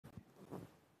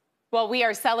Well, we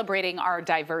are celebrating our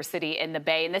diversity in the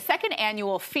Bay, and the second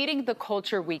annual Feeding the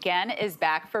Culture Weekend is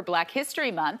back for Black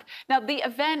History Month. Now, the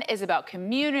event is about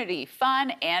community,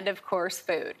 fun, and of course,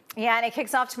 food. Yeah, and it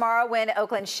kicks off tomorrow when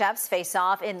Oakland Chefs face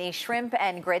off in the Shrimp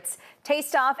and Grits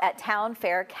Taste-Off at Town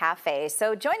Fair Cafe.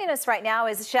 So joining us right now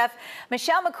is Chef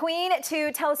Michele McQueen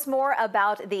to tell us more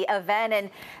about the event. And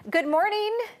good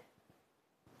morning.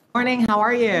 Morning, how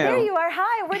are you? There you are.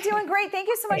 Hi, we're doing great. Thank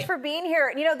you so much for being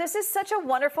here. You know, this is such a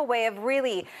wonderful way of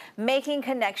really making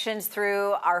connections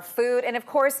through our food. And of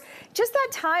course, just that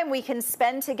time we can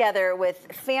spend together with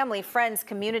family, friends,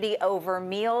 community over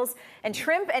meals. And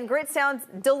shrimp and grits sounds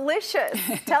delicious.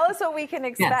 Tell us what we can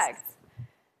expect.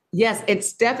 Yes,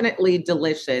 it's definitely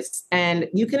delicious. And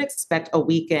you can expect a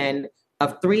weekend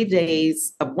of 3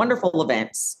 days of wonderful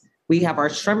events. We have our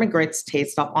shrimp and grits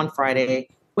taste off on Friday,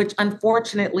 which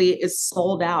unfortunately is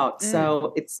sold out.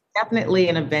 So it's definitely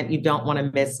an event you don't want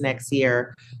to miss next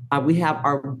year. We have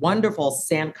our wonderful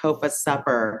Sankofa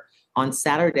supper on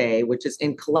Saturday, which is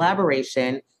in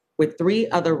collaboration with 3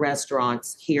 other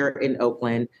restaurants here in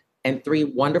Oakland and 3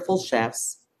 wonderful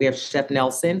chefs. We have Chef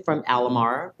Nelson from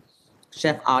Alamar,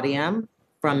 Chef Adiam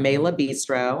from Mela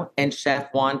Bistro, and Chef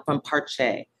Juan from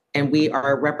Parche. And we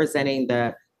are representing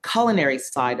the culinary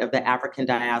side of the African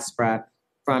diaspora,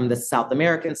 from the South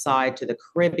American side to the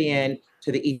Caribbean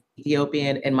to the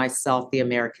Ethiopian, and myself, the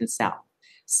American South.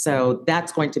 So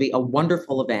that's going to be a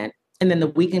wonderful event. And then the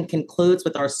weekend concludes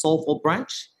with our soulful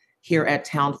brunch here at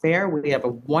Town Fair. We have a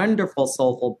wonderful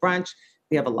soulful brunch.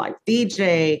 We have a live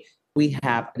DJ. We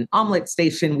have an omelet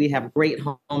station. We have great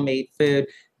homemade food.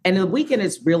 And the weekend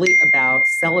is really about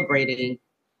celebrating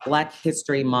Black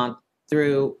History Month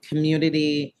through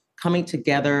community, coming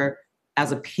together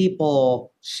as a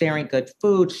people, sharing good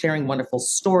food, sharing wonderful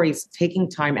stories, taking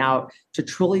time out to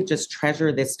truly just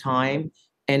treasure this time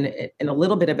and a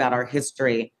little bit about our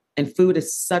history. And food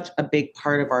is such a big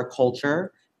part of our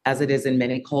culture, as it is in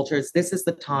many cultures. This is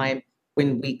the time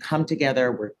when we come together,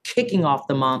 we're kicking off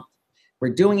the month,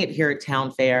 we're doing it here at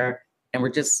Town Fair, and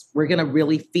we're gonna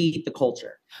really feed the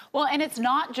culture. Well, and it's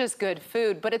not just good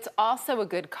food, but it's also a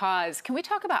good cause. Can we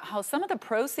talk about how some of the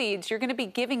proceeds you're gonna be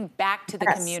giving back to the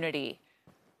community?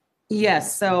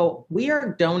 Yes, so we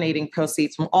are donating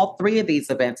proceeds from all 3 of these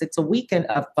events. It's a weekend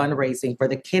of fundraising for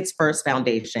the Kids First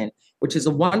Foundation, which is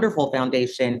a wonderful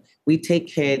foundation. We take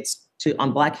kids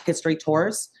on Black History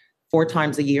tours 4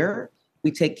 times a year.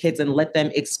 We take kids and let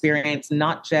them experience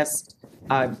not just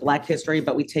Black history,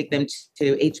 but we take them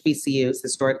to HBCUs,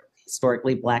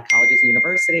 historically Black colleges and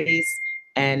universities,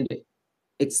 and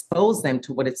expose them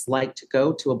to what it's like to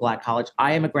go to a Black college.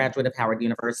 I am a graduate of Howard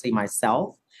University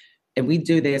myself. And we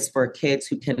do this for kids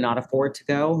who cannot afford to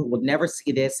go, who will never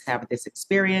see this, have this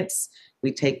experience.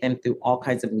 We take them through all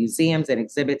kinds of museums and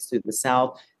exhibits through the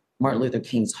South, Martin Luther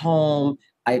King's home,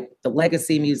 the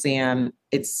Legacy Museum.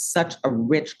 It's such a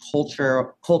rich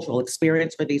cultural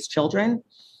experience for these children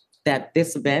that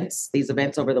these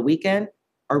events over the weekend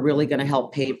are really going to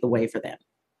help pave the way for them.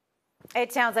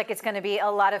 It sounds like it's going to be a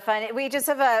lot of fun. We just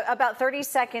have about 30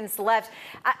 seconds left.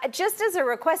 Just as a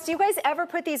request, do you guys ever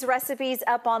put these recipes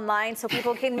up online so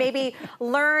people can maybe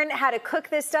learn how to cook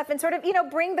this stuff and sort of, you know,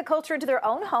 bring the culture into their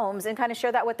own homes and kind of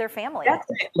share that with their family?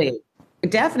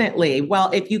 Definitely.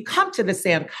 Well, if you come to the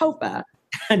Sankofa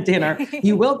dinner,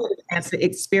 you will get a chance to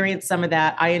experience some of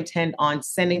that. I intend on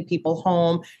sending people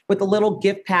home with a little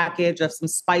gift package of some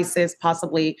spices,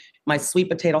 possibly my sweet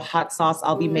potato hot sauce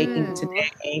I'll be making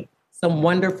today. Some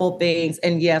wonderful things.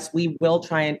 And yes,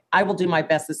 I will do my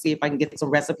best to see if I can get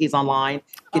some recipes online,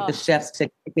 get the chefs to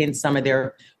kick in some of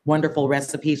their wonderful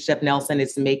recipes. Chef Nelson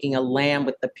is making a lamb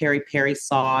with the peri-peri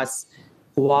sauce,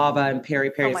 guava and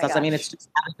peri-peri sauce. Gosh. I mean, it's just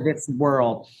out of this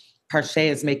world.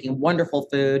 Parche is making wonderful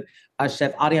food.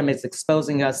 Chef Adiam is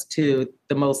exposing us to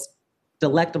the most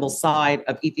delectable side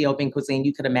of Ethiopian cuisine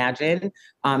you could imagine.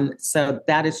 So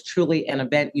that is truly an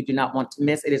event you do not want to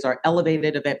miss. It is our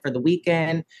elevated event for the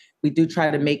weekend. We do try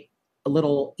to make a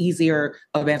little easier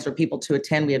events for people to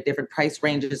attend. We have different price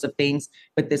ranges of things,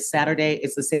 but this Saturday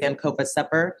is the Sankofa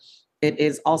supper. It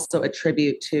is also a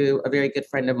tribute to a very good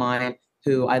friend of mine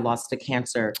who I lost to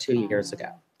cancer 2 years ago.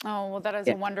 Oh, well, that is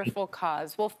a wonderful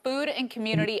cause. Well, food and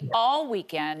community all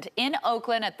weekend in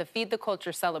Oakland at the Feed the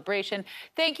Culture celebration.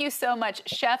 Thank you so much,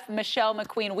 Chef Michele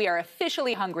McQueen. We are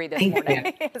officially hungry this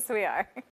morning. Yes, we are.